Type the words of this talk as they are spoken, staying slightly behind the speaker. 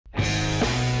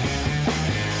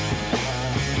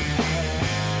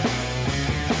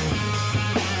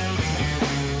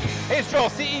it's Joel,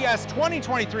 CES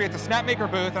 2023 at the Snapmaker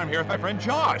booth, and I'm here with my friend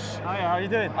Josh. Hi, how are you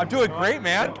doing? I'm doing great,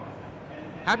 man.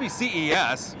 Happy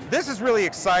CES. This is really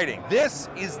exciting. This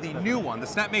is the new one, the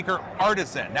Snapmaker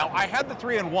Artisan. Now, I had the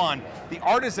 3-in-1. The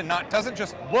Artisan doesn't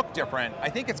just look different. I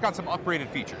think it's got some upgraded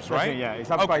features, right? Yeah, it's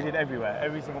upgraded everywhere.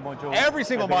 Every single module. Every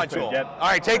single module. Yep. All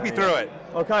right, take me through it.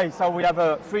 Okay, so we have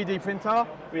a 3D printer,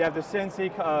 we have the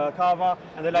CNC carver,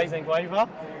 and the laser engraver.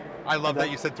 I love that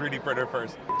you said 3D printer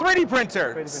first. 3D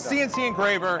printer, CNC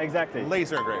engraver, exactly.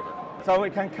 Laser engraver. So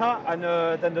it can cut, and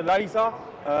then the laser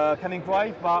can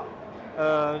engrave, but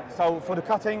so for the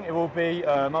cutting, it will be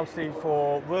mostly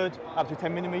for wood, up to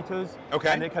 10 millimeters. Okay.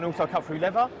 And it can also cut through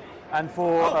leather. And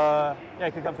for,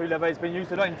 it can cut through leather. It's been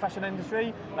used a lot in the fashion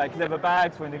industry, like leather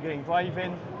bags when they're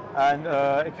engraving. And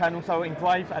it can also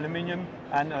engrave aluminium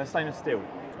and stainless steel.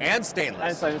 And stainless.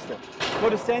 And stainless steel.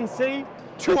 For the CNC,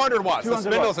 200 watts. 200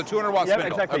 the spindle's a 200 watt spindle.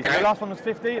 Exactly. Okay. So the last one was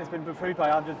 50. It's been improved by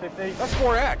 150. That's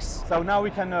 4x. So now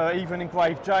we can even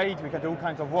engrave jade. We can do all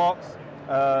kinds of rocks.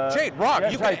 Jade, rock.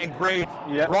 You jade. can engrave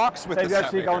rocks with so the if you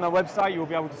actually go on Snapmaker. our website, you'll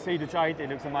be able to see the jade. It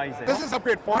looks amazing. This is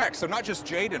upgrade 4x, so not just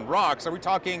jade and rocks. Are we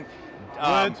talking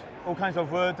wood? All kinds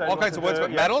of wood. All kinds of woods,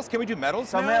 but metals? Can we do metals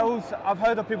So now? metals, I've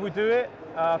heard of people do it.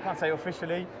 I can't say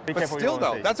officially. But still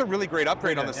though, that's a really great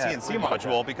upgrade on the CNC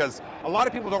module because a lot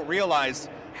of people don't realize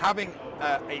having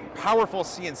a powerful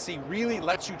CNC really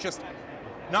lets you just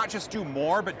not just do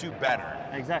more, but do better.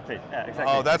 Exactly. Yeah, exactly.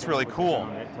 Oh, that's really cool.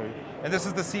 And this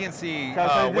is the CNC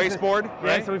wasteboard,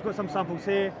 right? Yeah, so we've got some samples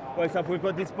here. For example, we've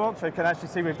got this box, so you can actually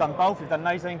see we've done both. We've done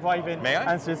laser engraving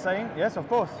and CNC. Yes, of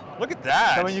course. Look at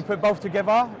that. So when you put both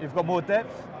together, you've got more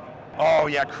depth. Oh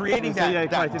yeah, creating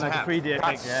that like a 3D effect.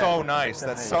 That's so nice.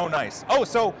 That's so nice. Oh,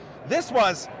 so this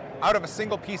was out of a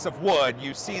single piece of wood.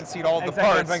 You CNC'd all the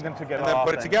parts, bring them together, and then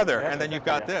put it together, and then you've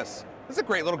got this. This is a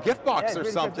great little gift box or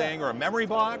really something, or a memory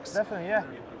box. Definitely, yeah.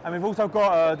 And we've also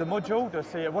got the module,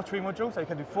 the rotary module, so you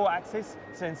can do 4-axis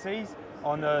CNCs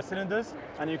on cylinders,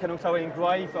 and you can also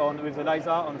engrave with the laser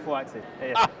on the 4-axis.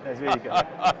 Yeah, that's really good.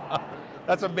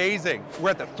 That's amazing. We're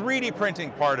at the 3D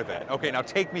printing part of it. Okay, now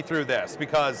take me through this,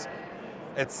 because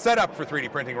it's set up for 3D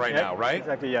printing right now, right?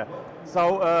 Exactly, yeah.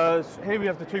 So here we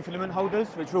have the 2 filament holders,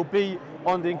 which will be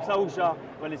on the enclosure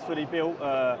when it's fully built.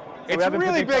 It's a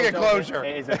really big enclosure.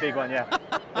 It is a big one, yeah.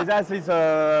 It has its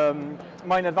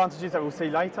main advantages that we'll see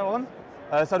later on.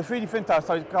 So the 3D printer,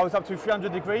 so it goes up to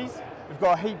 300 degrees. We've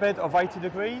got a heat bed of 80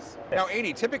 degrees. Now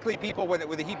 80, typically people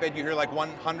with a heat bed, you hear like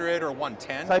 100 or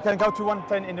 110. So it can go to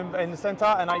 110 in the center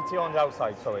and 80 on the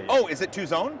outside, sorry. Oh, is it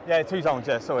 2-zone? Yeah, 2 zones,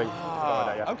 yeah, sorry.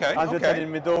 Okay, 110 in the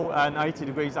middle and 80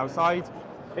 degrees outside.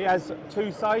 It has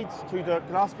 2 sides to the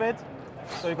glass bed.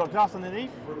 So you've got glass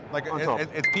underneath. Like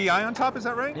it's PI on top, is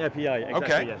that right? Yeah, PI, exactly,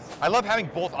 okay. Yes. I love having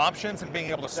both options and being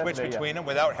able to switch between them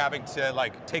without having to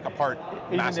like take apart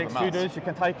massive amounts. Even the extruders you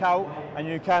can take out and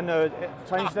you can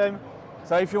change them.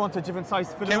 So if you want a different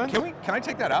size filament. Can I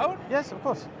take that out? Yes, of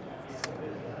course.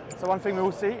 So one thing we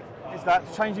will see is that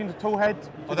changing the tool head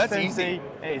to that's the CNC, easy.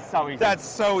 It is so easy. That's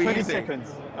so 20 easy.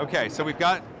 seconds. Okay, so we've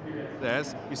got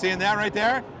this. You seeing that right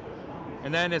there?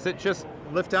 And then is it just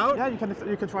lift out? Yeah, you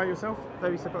can try it yourself.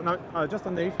 Very simple. No, just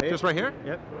underneath here. Just right here?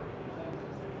 Yep.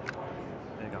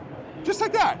 There you go. Just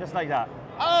like that? Just like that.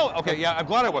 Oh, okay, yeah, I'm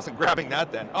glad I wasn't grabbing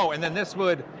that then. Oh, and then this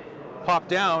would pop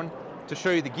down to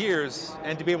show you the gears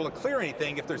and to be able to clear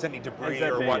anything if there's any debris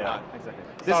or whatnot. Yeah, exactly.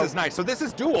 This is nice. So this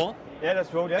is dual. Yeah, that's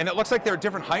dual, yeah. And it looks like they're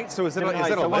different heights, so is it a lift?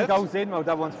 So one goes in, well,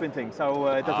 that one's printing, so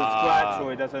it doesn't scratch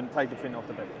or it doesn't take the fin off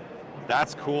the bed.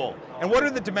 That's cool. And what are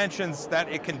the dimensions that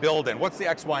it can build in? What's the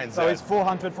X, Y, and Z? So it's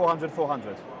 400, 400,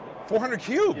 400. 400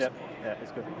 cubed? Yeah,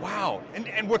 it's good. Wow.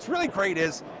 And what's really great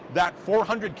is that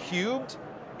 400 cubed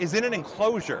is in an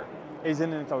enclosure. Is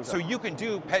in an enclosure. So you can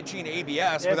do PETG and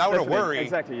ABS without a worry.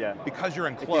 Exactly, yeah. Because you're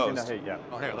enclosed. The heat, yeah.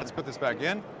 Oh, here, let's put this back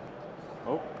in.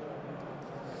 Oh.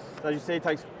 So you see it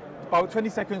takes about 20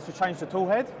 seconds to change the tool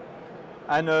head.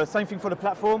 And same thing for the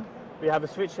platform. We have a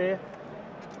switch here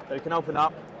that you can open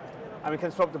up and we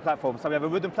can swap the platform. So we have a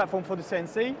wooden platform for the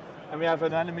CNC and we have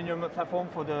an aluminium platform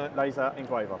for the laser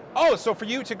engraver. Oh, so for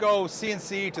you to go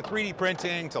CNC to 3D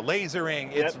printing to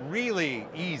lasering, it's really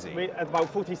easy. At about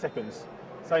 40 seconds.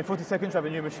 So in 40 seconds you have a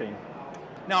new machine.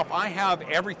 Now if I have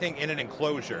everything in an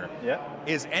enclosure,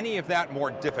 is any of that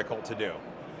more difficult to do?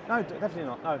 No, definitely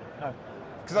not, no.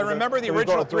 Because I remember the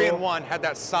original 3-in-1 had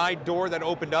that side door that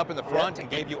opened up in the front and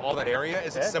gave you all that area.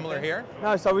 Is it similar here?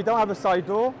 No, so we don't have a side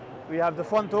door. We have the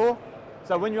front door.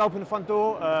 So when you open the front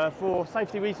door, for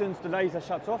safety reasons, the laser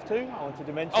shuts off too. I wanted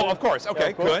to mention. Oh, of course.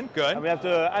 Okay, good. And we have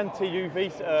the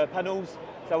anti-UV panels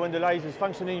So when the laser is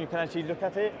functioning, you can actually look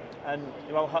at it and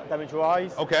it won't damage your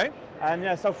eyes. Okay. And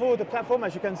yeah, so for the platform,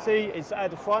 as you can see, it's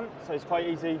at the front, so it's quite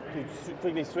easy to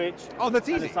quickly switch. Oh, that's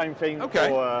easy. And the same thing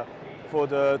Okay. for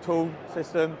the tool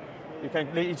system. You can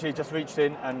literally just reach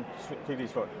in and quickly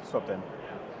swap them.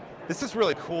 This is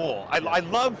really cool. I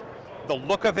love the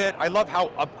look of it. I love how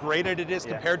upgraded it is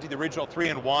compared to the original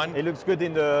 3-in-1. It looks good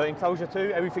in the enclosure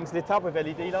too. Everything's lit up with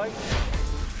LED lights.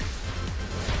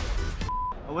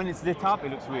 When it's lit up,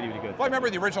 it looks really, really good. Well, I remember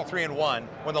the original 3-in-1,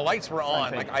 when the lights were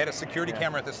on, thing. like I had a security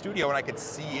camera at the studio and I could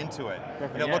see into it.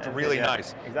 Definitely, And it looked really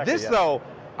nice. Exactly, This though,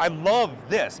 I love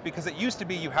this because it used to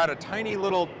be you had a tiny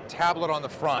little tablet on the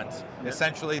front,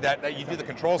 essentially, that you do the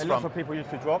controls A from. lot of people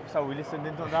used to drop, so we listened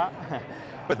into that.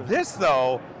 But this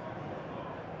though,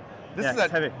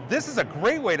 this is a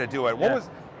great way to do it.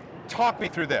 Talk me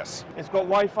through this. It's got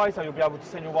Wi-Fi, so you'll be able to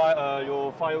send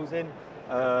your files in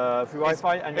through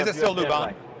Wi-Fi. And is it still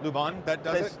Luban? Luban that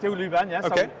does it? It's still Luban, yeah.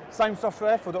 Okay. So same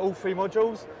software for all 3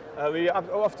 modules. We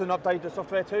often update the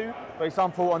software too. For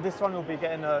example, on this one, we'll be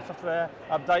getting a software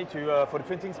update for the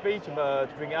printing speed to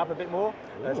bring it up a bit more.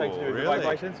 Ooh, to do really?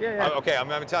 vibrations. Yeah. Okay, I'm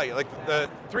going to tell you, like the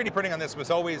 3D printing on this was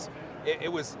always,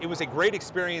 it was a great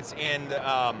experience in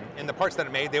the parts that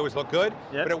it made. They always look good,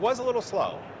 but it was a little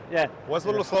slow. Yeah. It was a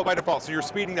little slow by default, so you're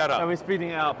speeding that up. So we're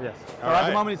speeding it up, yes. So All at right.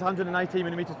 the moment it's 180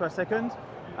 millimeters per second.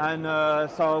 And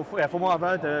from what I've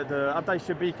heard, the update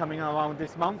should be coming around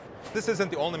this month. This isn't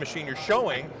the only machine you're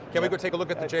showing. Can we go take a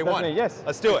look at the J1? Definitely, yes.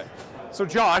 Let's do it. So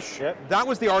Josh, that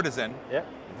was the Artisan. Yep.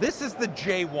 This is the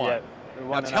J1. Yep.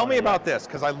 Now tell me about this,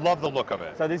 because I love the look of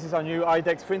it. So this is our new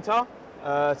IDEX printer.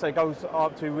 So it goes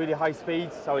up to really high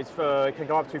speeds. So it can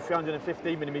go up to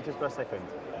 350 millimeters per second.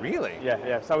 Really?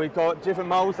 Yeah. So we've got different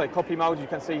modes, like copy mode, you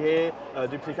can see here,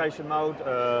 duplication mode.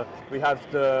 We have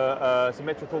the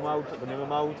symmetrical mode, the mirror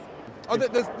mode. Oh,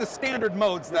 the standard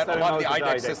modes that a lot of the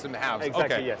IDEX system has.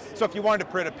 Exactly, okay. yes. So if you wanted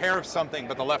to print a pair of something,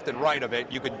 but the left and right of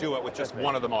it, you could do it with just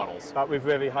one of the models. But with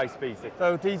very high speeds.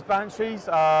 So these batteries,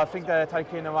 I think they're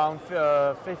taking around,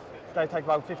 they take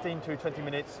about 15 to 20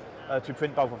 minutes to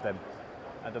print both of them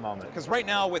at the moment. Because right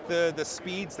now with the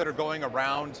speeds that are going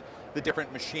around the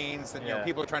different machines that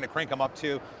people are trying to crank them up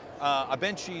to, a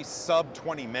benchy sub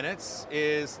 20 minutes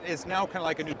is now kind of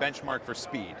like a new benchmark for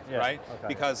speed, right? Okay.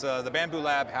 Because the Bamboo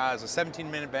Lab has a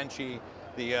 17-minute benchy.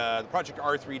 The Project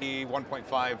R3D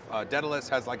 1.5 Daedalus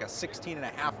has like a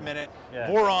 16.5-minute.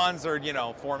 Vorons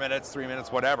are 4 minutes, 3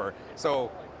 minutes, whatever. So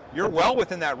you're well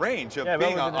within that range of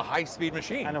being a high-speed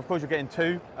machine. And of course, you're getting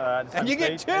 2. And you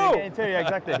get 2. You're getting 2,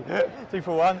 exactly. 2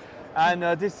 for 1. And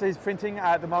this is printing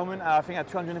at the moment, I think at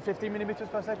 250 millimeters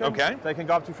per second. Okay. So they can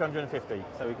go up to 350,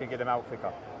 so we can get them out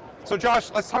quicker. So Josh,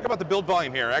 let's talk about the build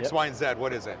volume here, X, Y, and Z.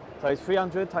 What is it? So it's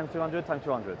 300 times 200 times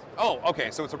 200. Oh,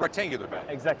 okay, so it's a rectangular bed.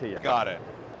 Exactly, yeah. Got it.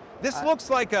 This looks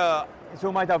like a... It's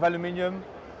all made of aluminium,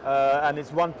 and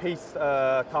it's one-piece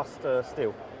cast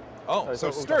steel. Oh,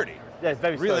 so sturdy. Yeah, it's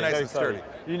very really sturdy. nice very and sturdy.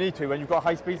 You need to. When you've got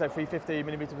high speeds like 350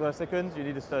 millimeters per second, you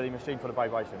need a sturdy machine for the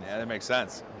vibrations. Yeah, that makes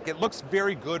sense. It looks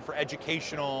very good for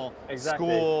educational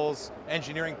schools,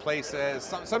 engineering places,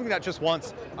 something that just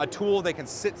wants a tool they can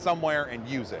sit somewhere and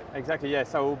use it. Exactly, yeah.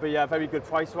 So it will be a very good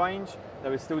price range that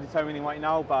we're still determining right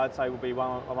now, but I'd say it will be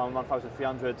around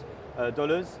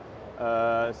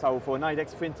 $1,300. So for an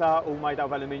IDEX printer, all made out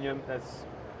of aluminium,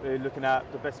 we're looking at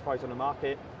the best price on the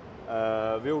market.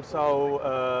 We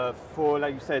also, for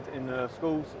like you said, in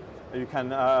schools, you can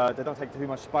they don't take too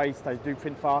much space. They do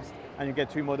print fast, and you get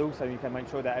 2 models, so you can make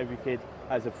sure that every kid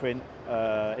has a print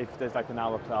if there's like an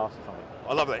hour class or something.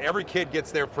 I love that. Every kid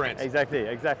gets their print. Exactly.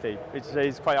 Which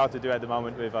is quite hard to do at the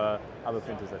moment with other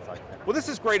printers. That's like. Well, this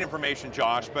is great information,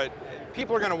 Josh, but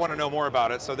people are going to want to know more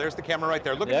about it. So there's the camera right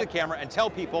there. Look at the camera and tell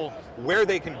people where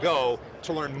they can go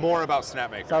to learn more about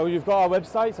Snapmaker. So you've got our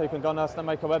website, so you can go on our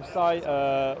Snapmaker website.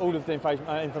 All of the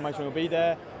information will be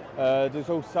there. There's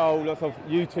also lots of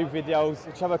YouTube videos.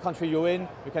 Whichever country you're in,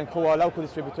 you can call our local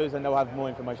distributors and they'll have more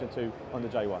information too on the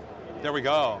J1. There we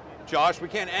go. Josh, we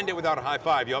can't end it without a high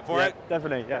five. You up for it?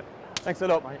 Definitely, yeah. Thanks a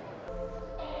lot, mate.